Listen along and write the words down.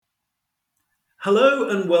Hello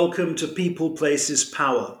and welcome to People Places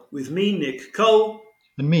Power with me, Nick Cole.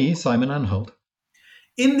 And me, Simon Anholt.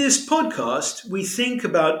 In this podcast, we think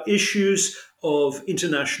about issues of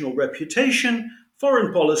international reputation,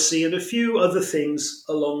 foreign policy, and a few other things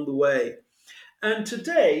along the way. And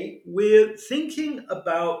today, we're thinking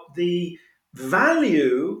about the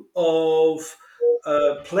value of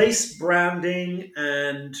place branding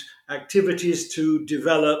and activities to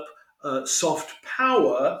develop soft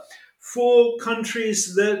power for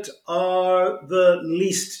countries that are the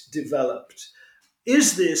least developed.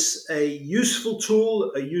 Is this a useful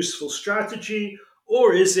tool, a useful strategy,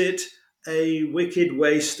 or is it a wicked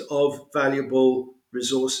waste of valuable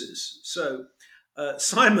resources? So,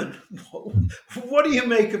 Simon, what do you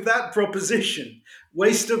make of that proposition?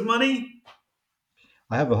 Waste of money?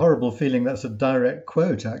 I have a horrible feeling that's a direct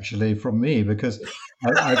quote, actually, from me, because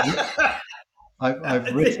I, I've, I've I think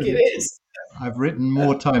it written is. I've written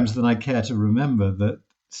more times than I care to remember that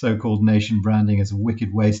so-called nation branding is a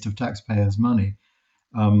wicked waste of taxpayers' money,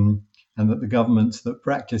 and that the governments that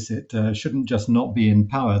practice it shouldn't just not be in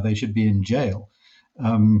power; they should be in jail.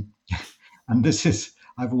 Um, and this is,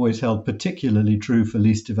 I've always held, particularly true for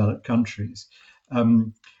least developed countries.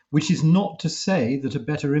 Um, which is not to say that a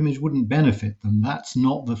better image wouldn't benefit them. That's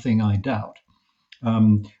not the thing I doubt.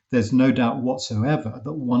 There's no doubt whatsoever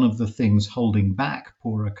that one of the things holding back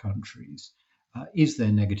poorer countries is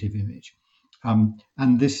their negative image.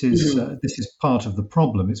 And this is part of the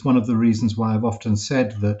problem. It's one of the reasons why I've often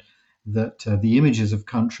said that the images of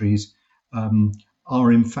countries um,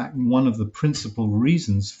 are in fact one of the principal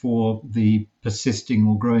reasons for the persisting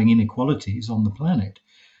or growing inequalities on the planet,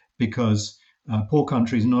 because poor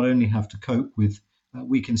countries not only have to cope with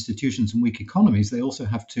weak institutions and weak economies, they also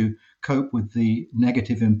have to cope with the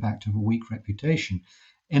negative impact of a weak reputation.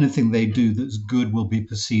 Anything they do that's good will be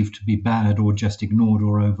perceived to be bad or just ignored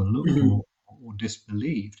or overlooked Mhm. or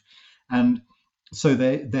disbelieved. And so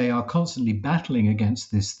they are constantly battling against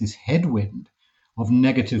this headwind of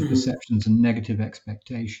negative Mhm. perceptions and negative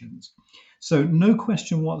expectations. So, no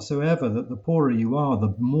question whatsoever that the poorer you are,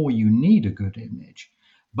 the more you need a good image.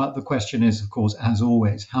 But the question is, of course, as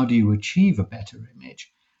always, how do you achieve a better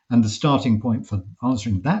image? And the starting point for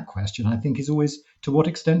answering that question, I think, is always to what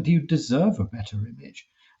extent do you deserve a better image?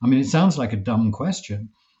 I mean, it sounds like a dumb question,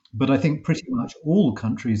 but I think pretty much all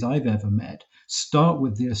countries I've ever met start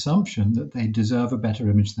with the assumption that they deserve a better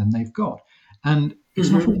image than they've got. And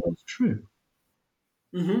it's not Mhm. always true.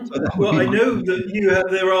 Mhm. So that would Well, be I my know that conclusion.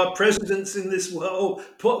 there are presidents in this world,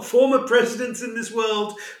 former presidents in this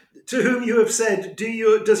world, to whom you have said,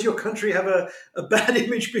 does your country have a bad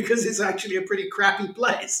image because it's actually a pretty crappy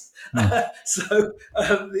place? Yeah. So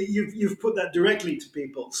you've put that directly to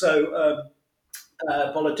people, so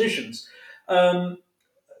politicians. Um,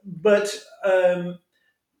 but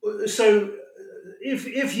so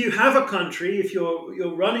if you have a country, if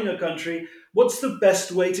you're running a country, what's the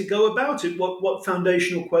best way to go about it? What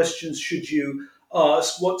foundational questions should you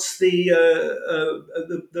ask? What's the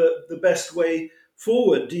best way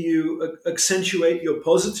forward? Do you accentuate your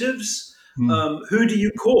positives? Mm, Who do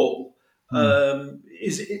you call? mm.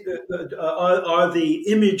 Are the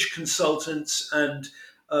image consultants and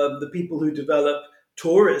the people who develop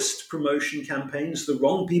tourist promotion campaigns the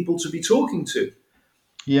wrong people to be talking to?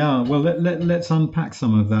 Yeah, well, let's unpack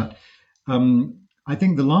some of that. I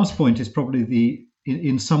think the last point is probably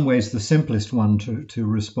in some ways, the simplest one to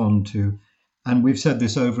respond to. And we've said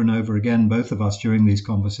this over and over again, both of us during these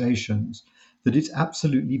conversations, that it's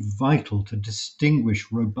absolutely vital to distinguish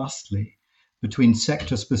robustly between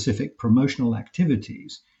sector specific promotional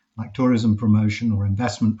activities like tourism promotion or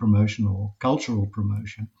investment promotion or cultural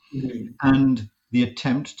promotion Mhm. and the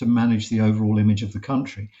attempt to manage the overall image of the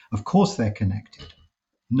country. Of course, they're connected,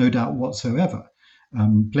 no doubt whatsoever.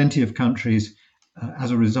 Plenty of countries,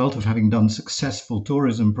 as a result of having done successful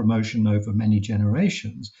tourism promotion over many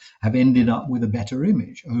generations, have ended up with a better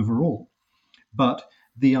image overall. But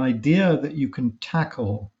the idea that you can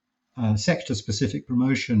tackle sector specific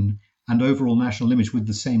promotion and overall national image with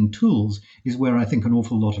the same tools is where I think an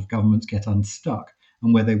awful lot of governments get unstuck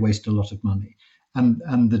and where they waste a lot of money.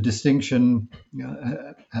 And the distinction,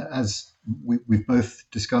 as we've both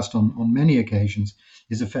discussed on many occasions,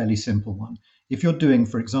 is a fairly simple one. If you're doing,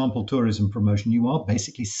 for example, tourism promotion, you are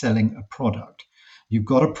basically selling a product. You've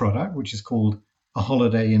got a product which is called a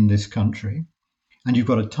holiday in this country, and you've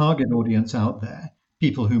got a target audience out there,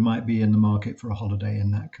 people who might be in the market for a holiday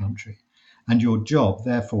in that country. And your job,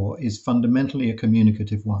 therefore, is fundamentally a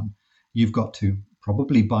communicative one. You've got to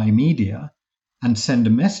probably buy media and send a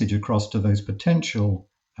message across to those potential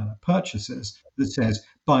purchasers that says,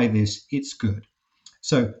 buy this, it's good.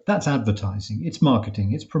 So that's advertising, it's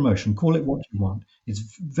marketing, it's promotion, call it what you want.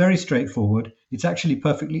 It's very straightforward. It's actually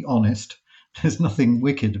perfectly honest. There's nothing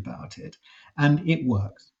wicked about it. And it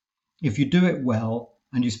works. If you do it well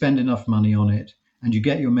and you spend enough money on it and you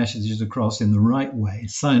get your messages across in the right way,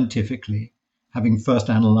 scientifically, having first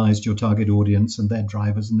analyzed your target audience and their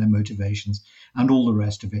drivers and their motivations and all the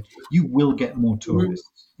rest of it, you will get more Mhm.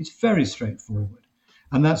 tourists. It's very straightforward.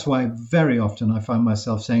 And that's why very often I find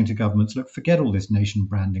myself saying to governments, look, forget all this nation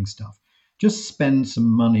branding stuff. Just spend some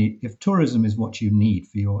money. If tourism is what you need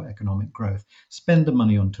for your economic growth, spend the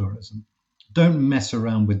money on tourism. Don't mess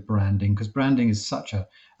around with branding because branding is such a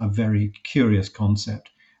very curious concept,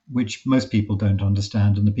 which most people don't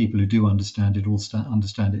understand. And the people who do understand it all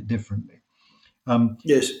understand it differently. Um,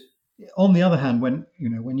 Yes. on the other hand, when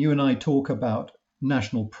you and I talk about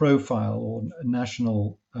national profile or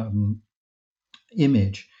national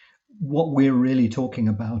image, what we're really talking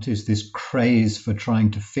about is this craze for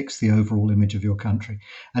trying to fix the overall image of your country.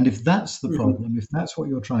 And if that's the Mhm. problem, if that's what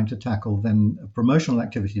you're trying to tackle, then a promotional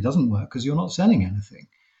activity doesn't work because you're not selling anything.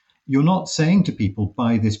 You're not saying to people,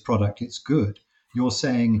 buy this product, it's good. You're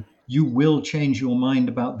saying, you will change your mind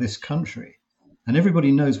about this country. And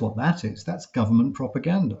everybody knows what that is. That's government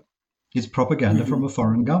propaganda. It's propaganda from Mhm. a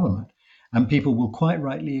foreign government. And people will quite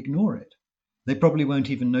rightly ignore it. They probably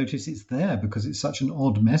won't even notice it's there because it's such an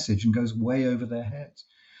odd message and goes way over their heads.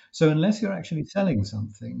 So, unless you're actually selling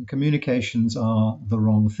something, communications are the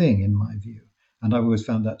wrong thing, in my view. And I've always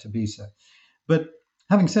found that to be so. But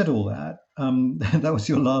having said all that, that was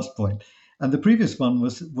your last point, and the previous one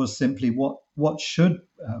was simply what should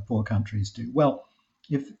poor countries do? Well,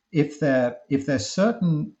 if they're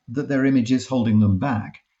certain that their image is holding them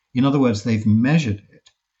back, in other words, they've measured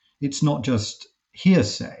it. It's not just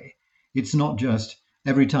hearsay. It's not just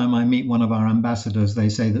every time I meet one of our ambassadors, they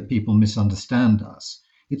say that people misunderstand us.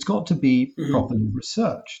 It's got to be Mhm. properly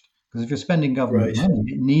researched because if you're spending government Right.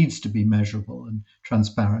 money, it needs to be measurable and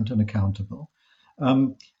transparent and accountable.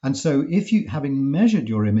 And so, if you, having measured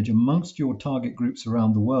your image amongst your target groups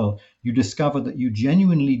around the world, you discover that you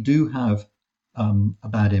genuinely do have a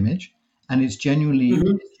bad image, and Mhm. it's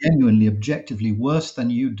genuinely, objectively worse than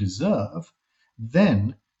you deserve,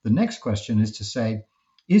 then the next question is to say,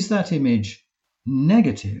 is that image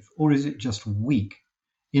negative or is it just weak?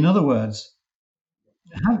 In other words,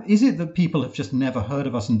 is it that people have just never heard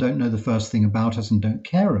of us and don't know the first thing about us and don't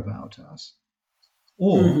care about us?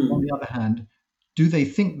 Or, on Mhm. the other hand, do they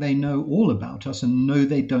think they know all about us and know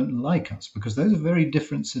they don't like us? Because those are very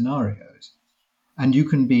different scenarios. And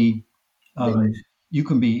Right. um, you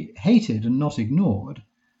can be hated and not ignored,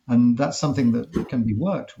 and that's something that can be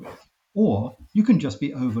worked with. Or you can just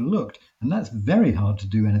be overlooked, and that's very hard to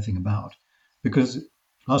do anything about. Because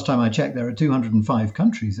last time I checked, there are 205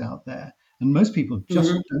 countries out there, and most people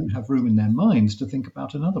just Mhm. don't have room in their minds to think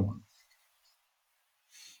about another one.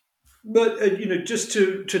 But just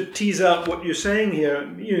to tease out what you're saying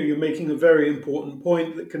here, you're making a very important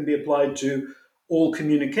point that can be applied to all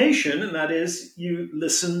communication, and that is you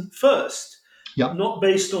listen first, Yeah. not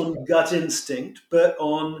based on gut instinct, but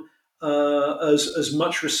on as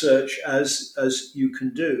much research as you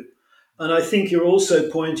can do. And I think you're also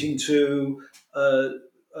pointing to a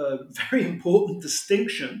very important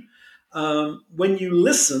distinction. When you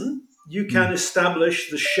listen, you can Mm, establish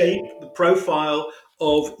the shape, the profile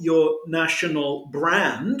of your national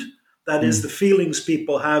brand. That is mm, the feelings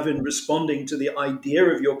people have in responding to the idea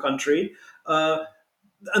of your country. Uh,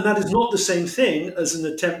 and that is not the same thing as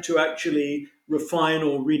an attempt to actually refine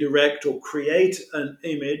or redirect or create an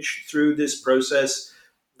image through this process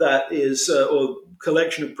that is, or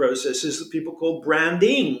collection of processes that people call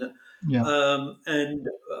branding. yeah. And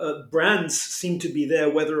brands seem to be there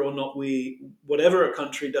whether or not whatever a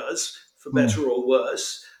country does, for Mm, better or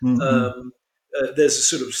worse. mm, mm, Um, there's a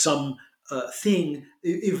sort of some thing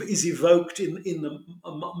is evoked in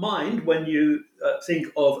the mind when you think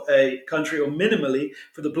of a country, or minimally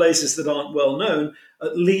for the places that aren't well known.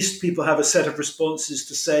 At least people have a set of responses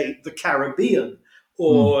to, say, the Caribbean mm,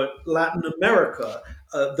 or Latin America.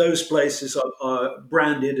 Those places are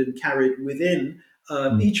branded and carried within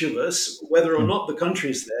mm. each of us, whether or Yeah. not the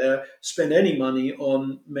countries there spend any money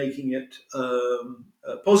on making it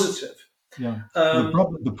positive. Yeah. Um,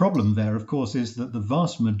 The problem there, of course, is that the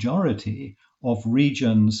vast majority of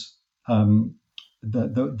regions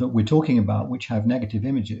that we're talking about, which have negative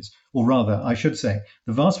images, or rather, I should say,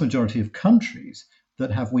 the vast majority of countries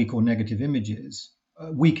that have weak or negative images,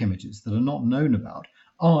 weak images that are not known about,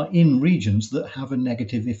 are in regions that have a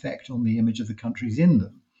negative effect on the image of the countries in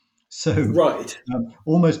them. So, right.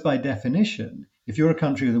 almost by definition, if you're a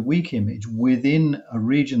country with a weak image within a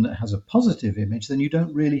region that has a positive image, then you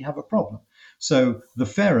don't really have a problem. So the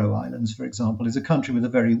Faroe Islands, for example, is a country with a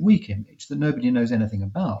very weak image that nobody knows anything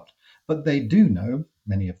about. But they do know,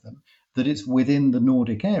 many of them, that it's within the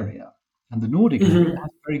Nordic area. And the Nordic area Hmm.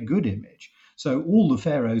 has a very good image. So all the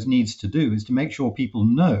Faroes needs to do is to make sure people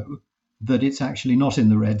know that it's actually not in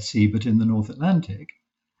the Red Sea, but in the North Atlantic.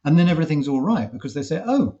 And then everything's all right because they say,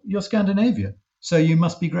 oh, you're Scandinavian, so you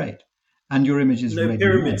must be great. And your image is No ready-made.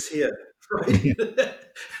 pyramids here, right?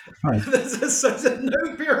 Right, there's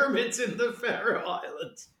no pyramids in the Faroe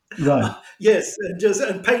Islands. right, Yes,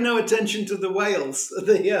 and pay no attention to the whales.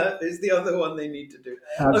 Is the other one they need to do.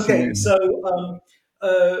 Okay, absolutely. so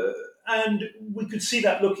uh, and we could see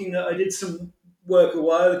that looking at. I did some work a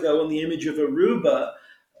while ago on the image of Aruba,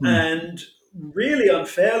 Hmm. and really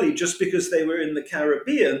unfairly, just because they were in the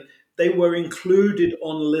Caribbean, they were included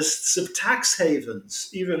on lists of tax havens,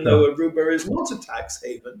 even Sure. though Aruba is not a tax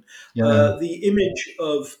haven. Yeah. The image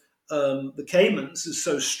of the Caymans is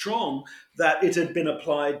so strong that it had been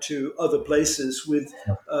applied to other places with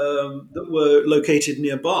Yeah. that were located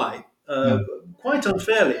nearby, Yeah. quite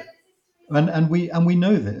unfairly. And we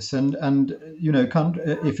know this, and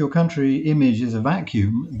if your country image is a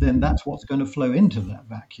vacuum, then that's what's going to flow into that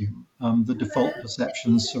vacuum. The default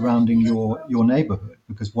perceptions surrounding your neighborhood,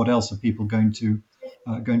 because what else are people going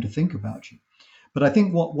to think about you? But I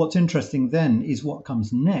think what's interesting then is what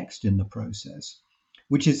comes next in the process,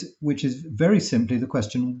 which is very simply the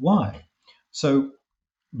question why. So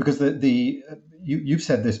because you've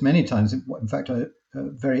said this many times. In fact,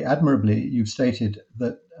 very admirably, you've stated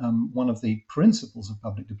that one of the principles of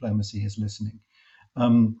public diplomacy is listening,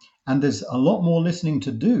 and there's a lot more listening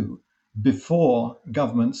to do before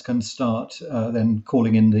governments can start then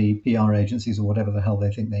calling in the PR agencies or whatever the hell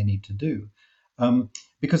they think they need to do.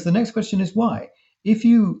 Because the next question is why. If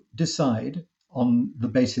you decide on the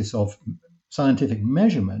basis of scientific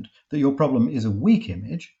measurement that your problem is a weak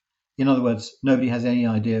image, in other words, nobody has any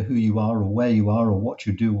idea who you are or where you are or what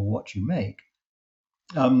you do or what you make,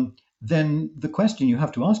 then the question you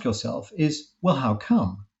have to ask yourself is, well, how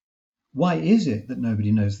come? Why is it that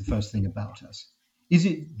nobody knows the first thing about us? Is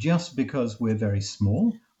it just because we're very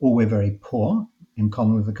small or we're very poor, in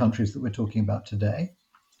common with the countries that we're talking about today?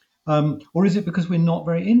 Or is it because we're not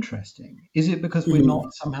very interesting? Is it because we're Mhm.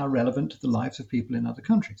 not somehow relevant to the lives of people in other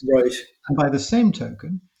countries? Right. And by the same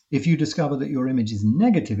token, if you discover that your image is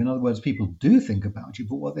negative, in other words, people do think about you,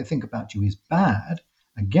 but what they think about you is bad,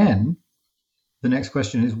 again, the next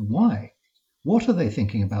question is why? What are they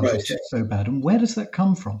thinking about Right. us that's so bad? And where does that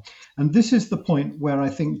come from? And this is the point where I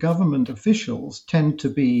think government officials tend to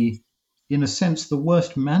be, in a sense, the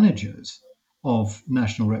worst managers of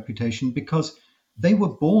national reputation because they were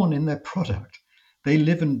born in their product. They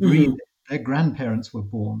live and breathe Hmm. it. Their grandparents were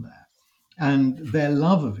born there. And their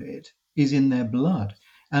love of it is in their blood.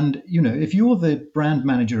 And, if you're the brand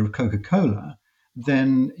manager of Coca Cola,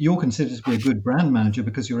 then you're considered to be a good brand manager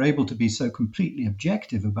because you're able to be so completely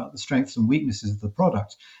objective about the strengths and weaknesses of the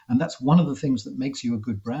product. And that's one of the things that makes you a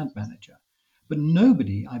good brand manager. But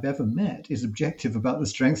nobody I've ever met is objective about the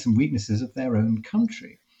strengths and weaknesses of their own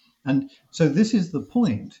country. And so this is the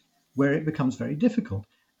point where it becomes very difficult.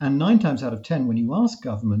 And 9 times out of 10, when you ask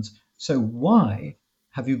governments, so why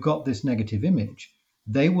have you got this negative image?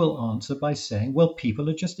 They will answer by saying, well, people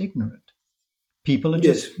are just ignorant. People are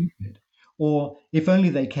just Yes. stupid. Or if only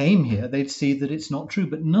they came here, they'd see that it's not true.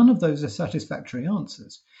 But none of those are satisfactory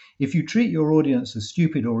answers. If you treat your audience as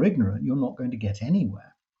stupid or ignorant, you're not going to get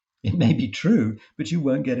anywhere. It may be true, but you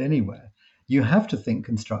won't get anywhere. You have to think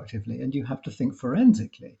constructively and you have to think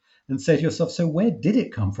forensically and say to yourself, so where did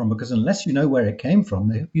it come from? Because unless you know where it came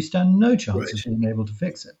from, you stand no chance of Right. being able to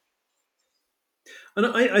fix it. And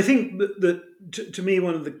I think that to me,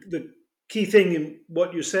 one of the key thing in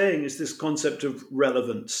what you're saying is this concept of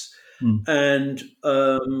relevance. Mm. And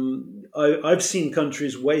I've seen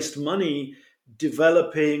countries waste money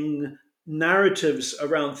developing narratives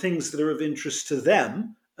around things that are of interest to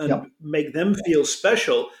them Yep. and make them feel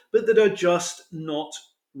special, but that are just not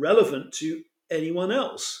relevant to anyone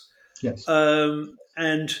else. Yes.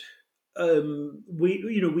 And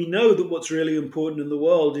we know that what's really important in the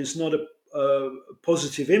world is not a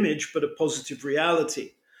positive image, but a positive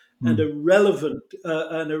reality, and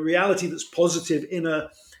Mm. a reality that's positive in a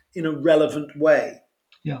relevant way.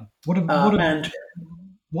 Yeah. And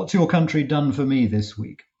What's your country done for me this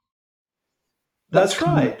week? That's that's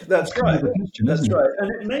kind of right. That's that's kind of right. the question, That's isn't it? right.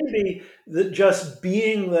 And it may be that just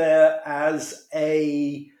being there as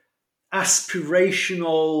a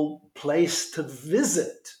aspirational place to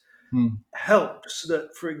visit Mm. helps.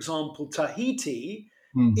 That, for example, Tahiti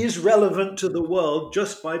Mm. is relevant to the world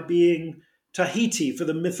just by being Tahiti, for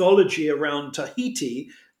the mythology around Tahiti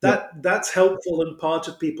Yep. That's helpful and part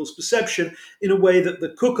of people's perception in a way that the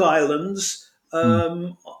Cook Islands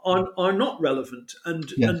Mm. are not relevant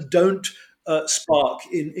Yes. and don't spark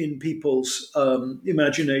in people's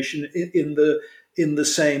imagination in the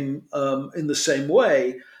same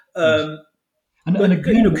way. Yes. Um, And but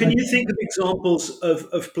again, can you think of examples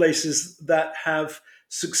of places that have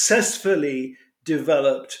successfully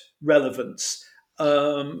developed relevance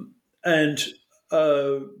and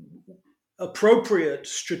uh, appropriate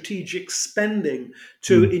strategic spending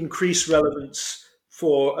to mm. increase relevance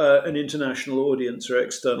for an international audience or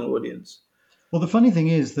external audience? Well, the funny thing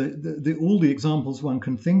is that all the examples one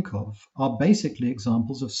can think of are basically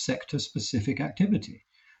examples of sector-specific activity.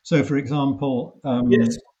 So, for example,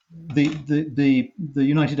 Yes. the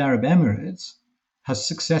United Arab Emirates has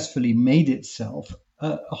successfully made itself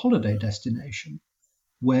a holiday destination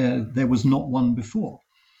where there was not one before.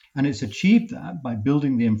 And it's achieved that by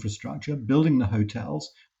building the infrastructure, building the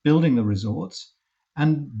hotels, building the resorts,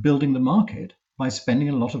 and building the market by spending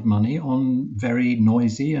a lot of money on very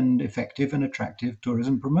noisy and effective and attractive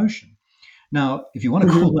tourism promotion. Now, if you want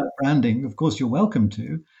to call Mhm. that branding, of course, you're welcome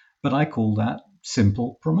to, but I call that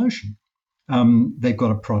simple promotion. They've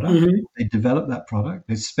got a product, Mhm. they developed that product,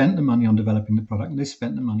 they spent the money on developing the product, and they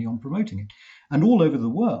spent the money on promoting it. And all over the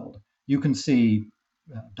world, you can see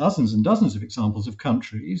dozens and dozens of examples of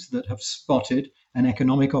countries that have spotted an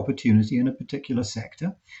economic opportunity in a particular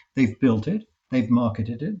sector. They've built it, they've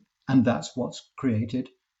marketed it, and that's what's created,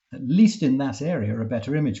 at least in that area, a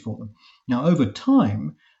better image for them. Now, over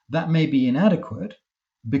time, that may be inadequate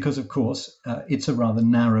because, of course, it's a rather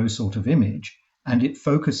narrow sort of image and it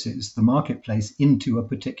focuses the marketplace into a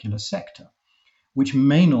particular sector, which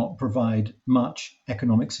may not provide much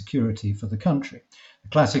economic security for the country. A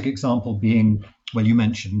classic example being, well, you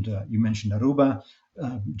mentioned Aruba.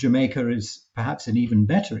 Jamaica is perhaps an even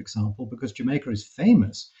better example because Jamaica is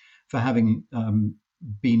famous for having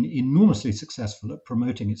been enormously successful at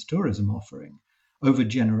promoting its tourism offering over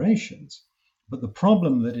generations. But the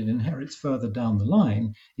problem that it inherits further down the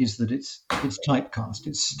line is that it's typecast,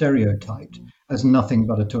 it's stereotyped as nothing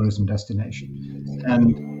but a tourism destination.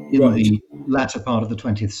 And in Right. the latter part of the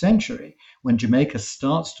 20th century, when Jamaica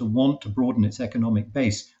starts to want to broaden its economic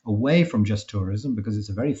base away from just tourism, because it's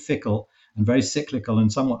a very fickle and very cyclical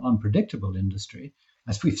and somewhat unpredictable industry,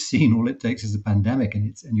 as we've seen, all it takes is a pandemic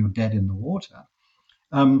and you're dead in the water.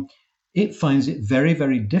 Um, it finds it very,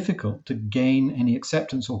 very difficult to gain any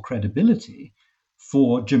acceptance or credibility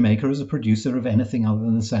for Jamaica as a producer of anything other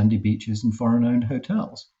than sandy beaches and foreign-owned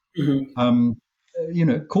hotels. Mhm. Um,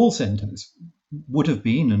 Call centers would have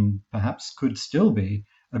been and perhaps could still be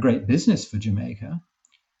a great business for Jamaica,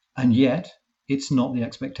 and yet it's not the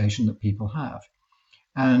expectation that people have.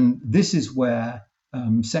 And this is where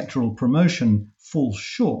sectoral promotion falls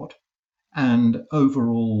short and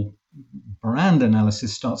overall brand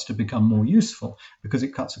analysis starts to become more useful because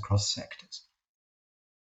it cuts across sectors.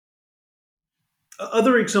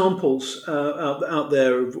 Other examples out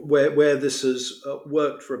there of where this has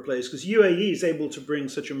worked for a place, because UAE is able to bring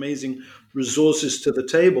such amazing resources to the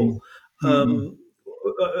table. Mm. Mm-mm.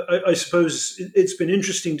 I suppose it's been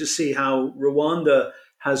interesting to see how Rwanda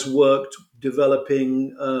has worked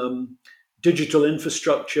developing digital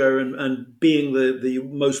infrastructure and being the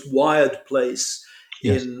most wired place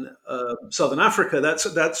Yes, in Southern Africa.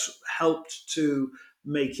 That's helped to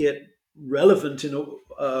make it relevant in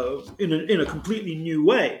a completely new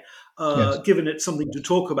way, yes, given it something to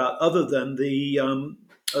talk about other than the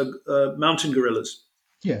mountain gorillas.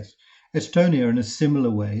 yes. Estonia, in a similar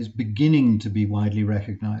way, is beginning to be widely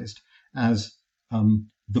recognized as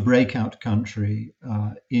the breakout country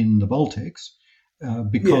in the Baltics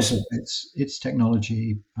because of Yes. its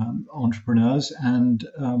technology entrepreneurs and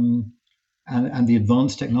the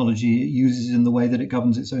advanced technology it uses in the way that it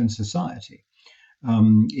governs its own society.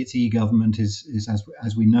 Its e-government is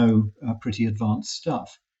as we know, pretty advanced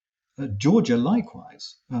stuff. Georgia,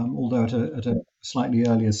 likewise, although at a slightly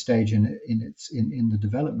earlier stage in the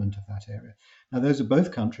development of that area. Now, those are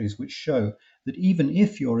both countries which show that even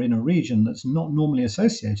if you're in a region that's not normally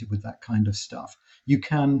associated with that kind of stuff, you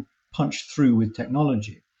can punch through with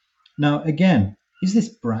technology. Now, again, is this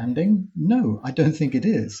branding? No, I don't think it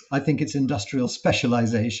is. I think it's industrial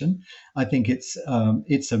specialization. I think it's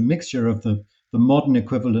a mixture of the modern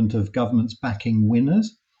equivalent of governments backing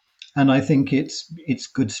winners, and I think it's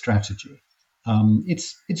good strategy.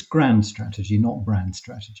 It's grand strategy, not brand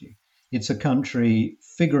strategy. It's a country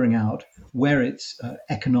figuring out where its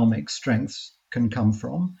economic strengths can come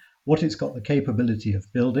from, what it's got the capability of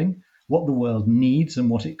building, what the world needs, and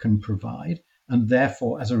what it can provide, and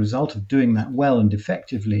therefore, as a result of doing that well and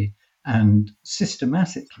effectively and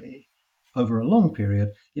systematically, over a long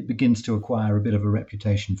period, it begins to acquire a bit of a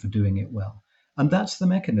reputation for doing it well. And that's the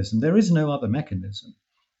mechanism. There is no other mechanism.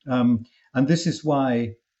 And this is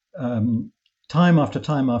why time after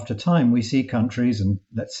time after time, we see countries, and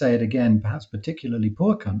let's say it again, perhaps particularly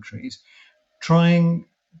poor countries, trying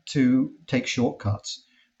to take shortcuts,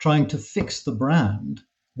 trying to fix the brand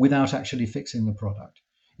without actually fixing the product.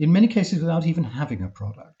 In many cases, without even having a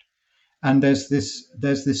product. And there's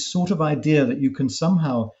this sort of idea that you can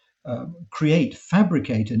somehow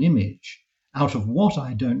fabricate an image out of what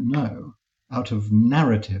I don't know, out of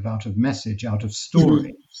narrative, out of message, out of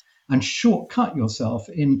story, and shortcut yourself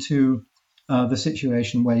into the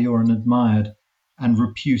situation where you're an admired and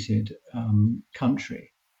reputed country.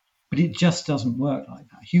 But it just doesn't work like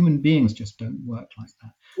that. Human beings just don't work like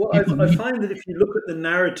that. Well, I find that if you look at the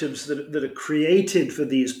narratives that are created for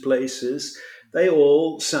these places, they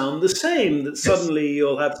all sound the same. That suddenly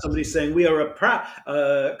you'll have somebody saying, "We are a proud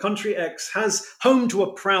country X has home to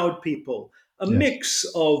a proud people, a mix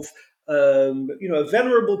of a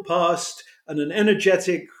venerable past and an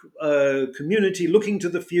energetic community looking to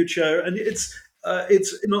the future." And it's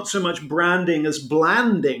not so much branding as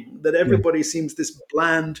blanding, that everybody seems this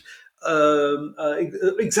bland.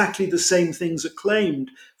 Exactly the same things are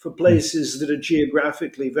claimed for places that are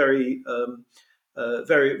geographically very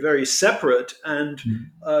separate, and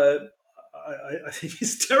I think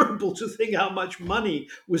it's terrible to think how much money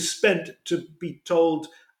was spent to be told,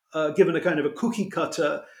 given a kind of a cookie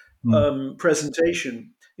cutter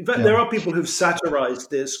presentation. In fact, there are people who've satirized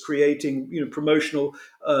this, creating promotional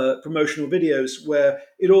videos where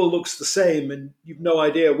it all looks the same, and you've no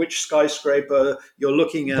idea which skyscraper you're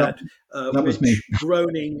looking at, which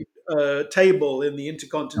groaning table in the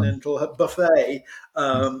Intercontinental buffet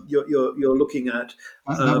you're looking at.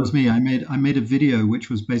 That was me. I made a video which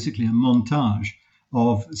was basically a montage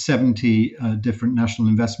of 70 different national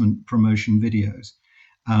investment promotion videos.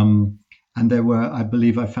 And there were, I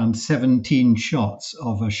believe, I found 17 shots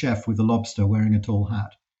of a chef with a lobster wearing a tall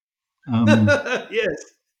hat.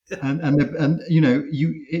 Yes. And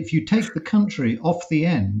if you take the country off the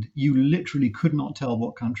end, you literally could not tell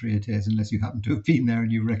what country it is unless you happen to have been there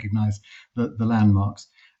and you recognize the landmarks.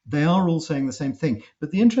 They are all saying the same thing.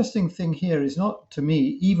 But the interesting thing here is not, to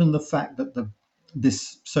me, even the fact that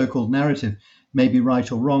this so-called narrative may be right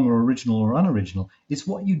or wrong or original or unoriginal. It's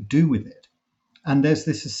what you do with it. And there's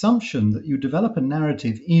this assumption that you develop a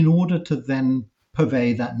narrative in order to then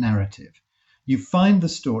purvey that narrative. You find the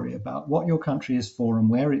story about what your country is for and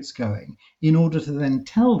where it's going in order to then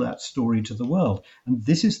tell that story to the world. And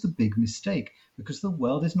this is the big mistake, because the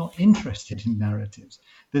world is not interested in narratives.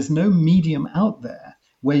 There's no medium out there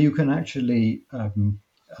where you can actually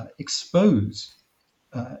expose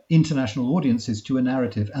international audiences to a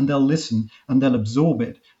narrative, and they'll listen and they'll absorb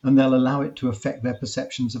it and they'll allow it to affect their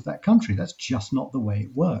perceptions of that country. That's just not the way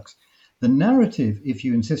it works. The narrative, if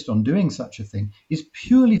you insist on doing such a thing, is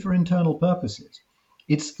purely for internal purposes.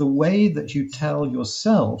 It's the way that you tell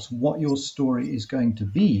yourselves what your story is going to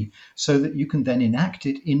be so that you can then enact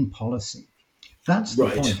it in policy. That's the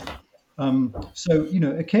point. So,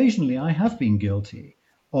 occasionally I have been guilty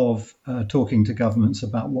of talking to governments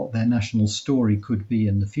about what their national story could be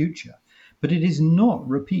in the future. But it is not,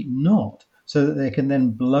 so that they can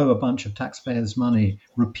then blow a bunch of taxpayers' money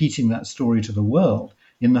repeating that story to the world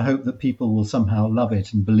in the hope that people will somehow love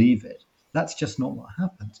it and believe it. That's just not what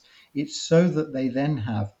happens. It's so that they then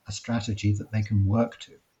have a strategy that they can work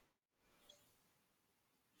to.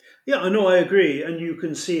 Yeah, I know, I agree. And you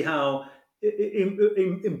can see how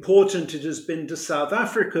important it has been to South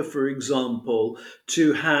Africa, for example,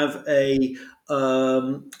 to have a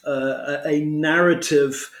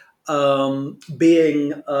narrative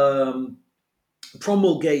being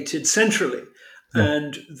promulgated centrally.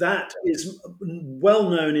 And that is well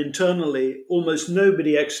known internally. Almost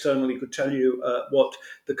nobody externally could tell you what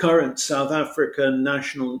the current South African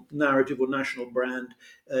national narrative or national brand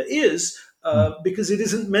is. Because it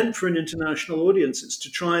isn't meant for an international audience. It's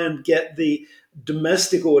to try and get the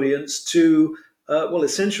domestic audience to,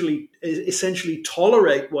 essentially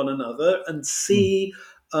tolerate one another and see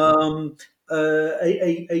a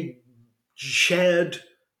shared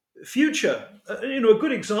future. A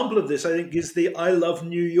good example of this, I think, is the "I Love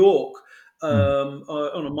New York"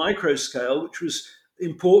 on a micro scale, which was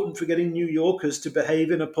important for getting New Yorkers to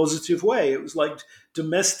behave in a positive way. It was like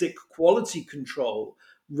domestic quality control,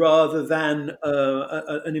 rather than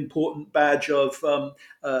an important badge of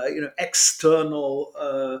external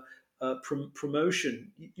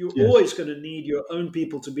promotion. You're always going to need your own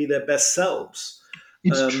people to be their best selves.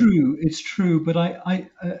 It's true. But I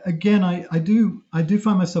do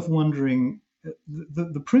find myself wondering.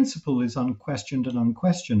 The principle is unquestioned and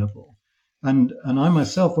unquestionable. And I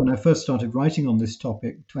myself, when I first started writing on this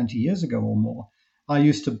topic 20 years ago or more, I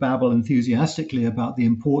used to babble enthusiastically about the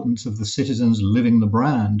importance of the citizens living the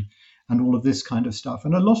brand and all of this kind of stuff.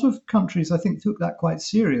 And a lot of countries, I think, took that quite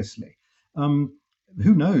seriously. Um,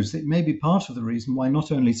 who knows? It may be part of the reason why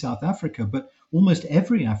not only South Africa, but almost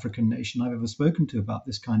every African nation I've ever spoken to about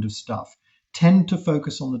this kind of stuff tend to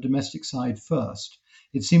focus on the domestic side first.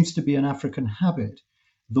 It seems to be an African habit.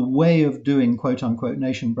 The way of doing quote unquote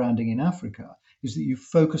nation branding in Africa is that you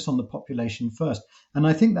focus on the population first. And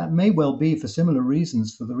I think that may well be for similar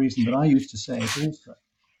reasons, for the reason that I used to say it also.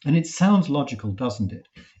 And it sounds logical, doesn't it?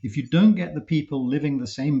 If you don't get the people living the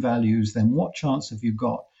same values, then what chance have you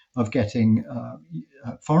got of getting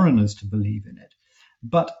foreigners to believe in it?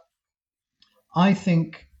 But I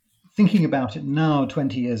think, thinking about it now,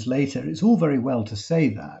 20 years later, it's all very well to say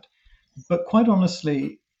that. But quite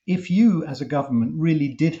honestly, if you as a government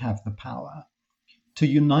really did have the power to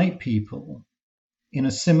unite people in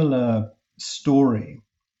a similar story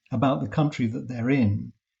about the country that they're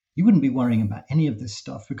in, you wouldn't be worrying about any of this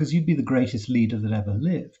stuff because you'd be the greatest leader that ever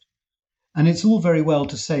lived. And it's all very well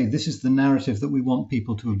to say this is the narrative that we want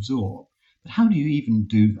people to absorb. But how do you even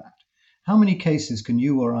do that? How many cases can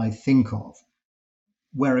you or I think of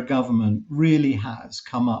where a government really has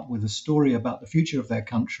come up with a story about the future of their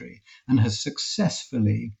country and has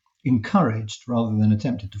successfully encouraged, rather than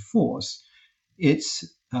attempted to force, its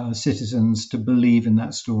citizens to believe in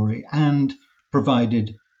that story and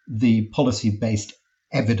provided the policy based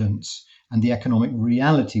evidence and the economic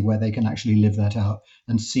reality where they can actually live that out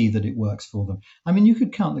and see that it works for them. I mean, you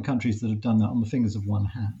could count the countries that have done that on the fingers of one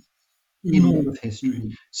hand in all of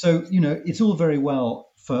history. So, it's all very well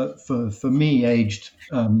for me, aged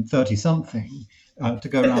 30 something, to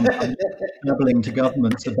go around babbling to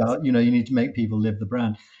governments about, you need to make people live the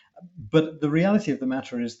brand. But the reality of the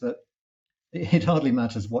matter is that it hardly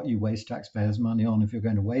matters what you waste taxpayers' money on if you're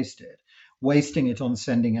going to waste it. Wasting it on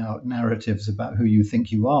sending out narratives about who you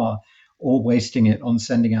think you are, or wasting it on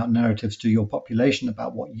sending out narratives to your population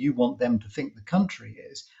about what you want them to think the country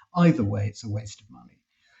is, either way, it's a waste of money.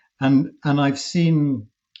 And I've seen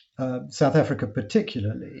South Africa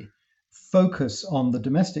particularly focus on the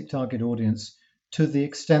domestic target audience to the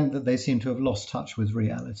extent that they seem to have lost touch with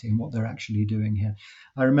reality and what they're actually doing here.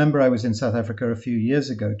 I remember I was in South Africa a few years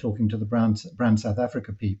ago talking to the Brand South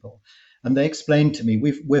Africa people, and they explained to me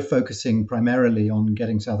we're focusing primarily on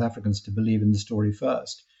getting South Africans to believe in the story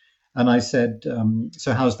first. And I said,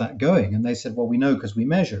 so how's that going? And they said, well, we know because we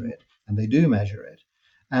measure it, and they do measure it.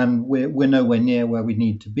 And we're nowhere near where we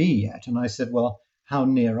need to be yet. And I said, well, how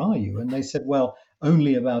near are you? And they said, well,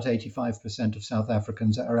 only about 85% of South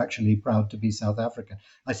Africans are actually proud to be South African.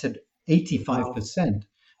 I said, 85%?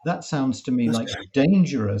 That sounds to me like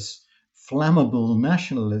dangerous, flammable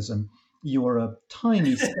nationalism. You're a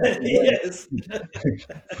tiny step away. Yes. I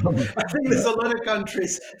think there's a lot of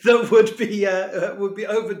countries that would be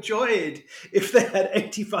overjoyed if they had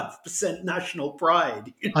 85% national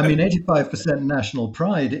pride. I mean, 85% national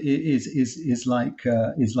pride is like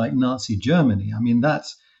Nazi Germany. I mean,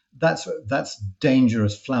 that's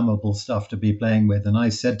dangerous, flammable stuff to be playing with. And I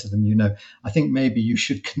said to them, I think maybe you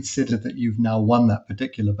should consider that you've now won that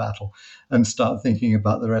particular battle and start thinking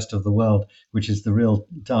about the rest of the world, which is the real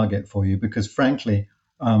target for you. Because frankly,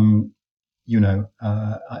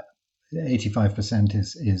 85%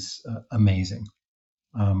 is amazing,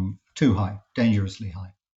 too high, dangerously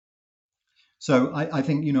high. So I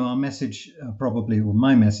think, our message probably, or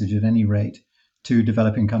my message at any rate, to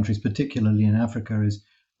developing countries, particularly in Africa, is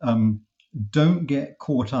don't get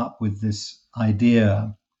caught up with this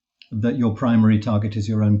idea that your primary target is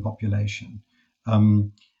your own population.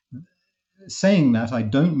 Saying that, I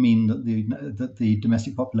don't mean that the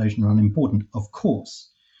domestic population are unimportant. Of course,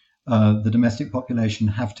 the domestic population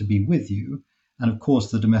have to be with you, and of course,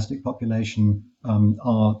 the domestic population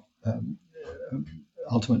are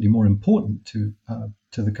ultimately more important to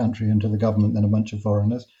the country and to the government than a bunch of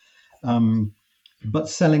foreigners. But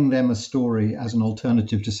selling them a story as an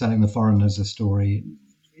alternative to selling the foreigners a story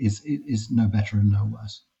is no better and no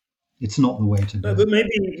worse. It's not the way to do it. But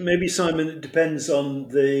maybe Simon, it depends on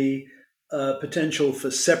the potential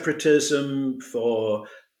for separatism, for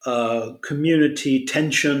community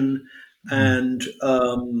tension, and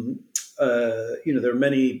there are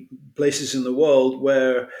many places in the world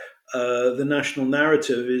where the national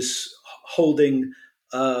narrative is holding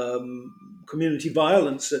community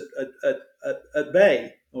violence at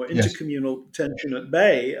bay, or intercommunal tension at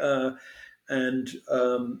bay, and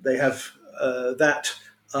they have that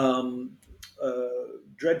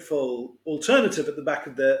dreadful alternative at the back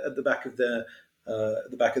of their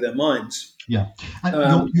the back of their minds. Yeah, and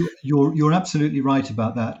Um, you're absolutely right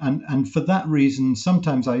about that, and for that reason,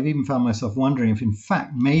 sometimes I've even found myself wondering if, in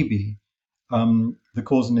fact, maybe the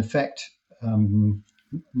cause and effect um,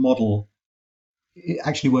 model it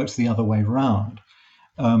actually works the other way around.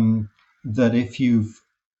 Um, that if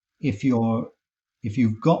you're if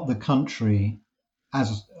you've got the country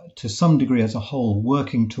as to some degree as a whole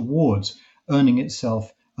working towards earning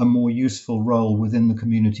itself a more useful role within the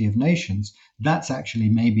community of nations, that's actually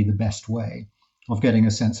maybe the best way of getting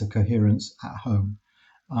a sense of coherence at home.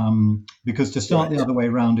 Because to start right. the other way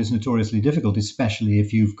around is notoriously difficult, especially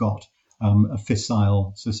if you've got a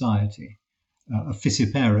fissile society, a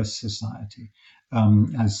fissiparous society,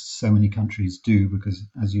 as so many countries do, because,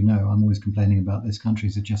 as you know, I'm always complaining about this,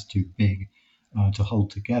 countries are just too big to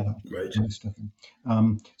hold together, Right. most of them.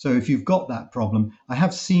 So if you've got that problem, I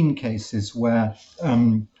have seen cases where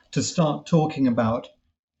to start talking about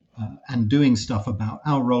and doing stuff about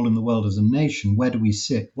our role in the world as a nation, where do we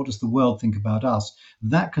sit? What does the world think about us?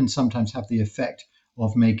 That can sometimes have the effect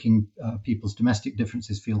of making people's domestic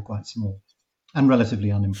differences feel quite small and relatively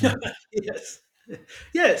unimportant. Yes.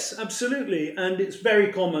 Yes, absolutely. And it's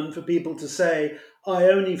very common for people to say, I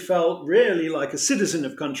only felt really like a citizen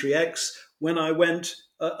of country X when I went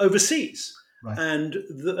overseas. Right. And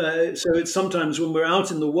so it's sometimes when we're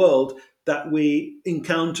out in the world that we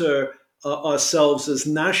encounter ourselves as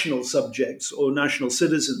national subjects or national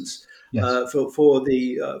citizens Yes. for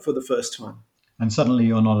the first time. And suddenly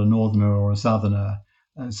you're not a northerner or a southerner.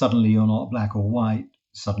 Suddenly you're not black or white.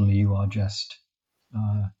 Suddenly you are just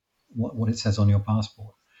uh, what it says on your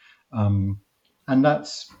passport. Um, and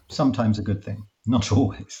that's sometimes a good thing. Not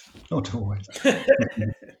always. Not always.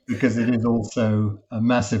 Because it is also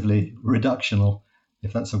massively reductional,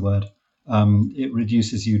 if that's a word. It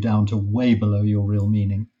reduces you down to way below your real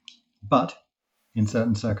meaning. But in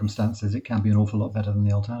certain circumstances, it can be an awful lot better than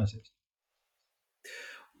the alternatives.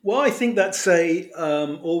 Well, I think that's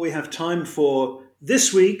all we have time for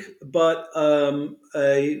this week, but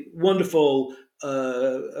a wonderful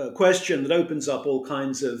question that opens up all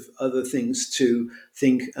kinds of other things to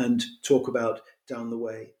think and talk about down the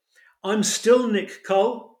way. I'm still Nick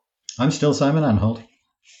Cull, I'm still Simon Anholt.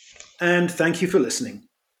 and thank you for listening.